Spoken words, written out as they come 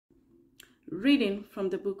Reading from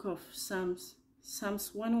the book of Psalms,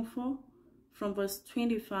 Psalms 104, from verse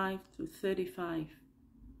 25 to 35.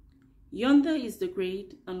 Yonder is the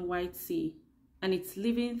great and wide sea, and its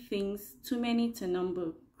living things too many to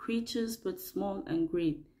number, creatures both small and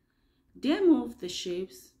great. There move the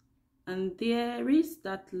ships, and there is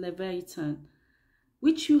that Leviathan,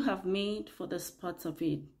 which you have made for the sport of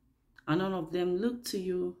it. And none of them look to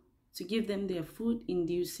you to give them their food in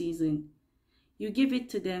due season. You give it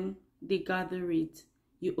to them, they gather it.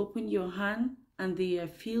 You open your hand, and they are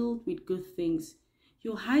filled with good things.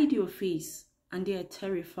 You hide your face, and they are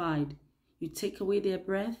terrified. You take away their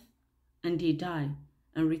breath, and they die,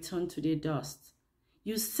 and return to their dust.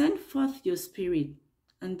 You send forth your spirit,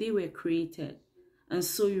 and they were created, and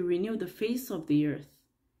so you renew the face of the earth.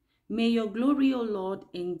 May your glory, O Lord,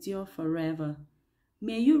 endure forever.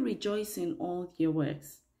 May you rejoice in all your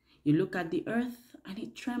works. You look at the earth, and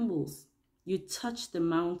it trembles. You touch the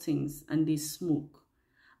mountains, and they smoke.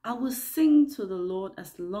 I will sing to the Lord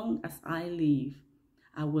as long as I live.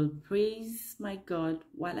 I will praise my God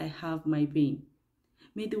while I have my being.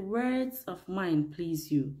 May the words of mine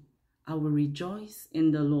please you. I will rejoice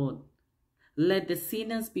in the Lord. Let the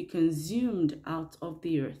sinners be consumed out of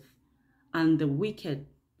the earth, and the wicked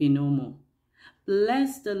be no more.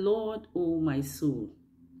 Bless the Lord, O my soul.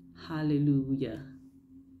 Hallelujah.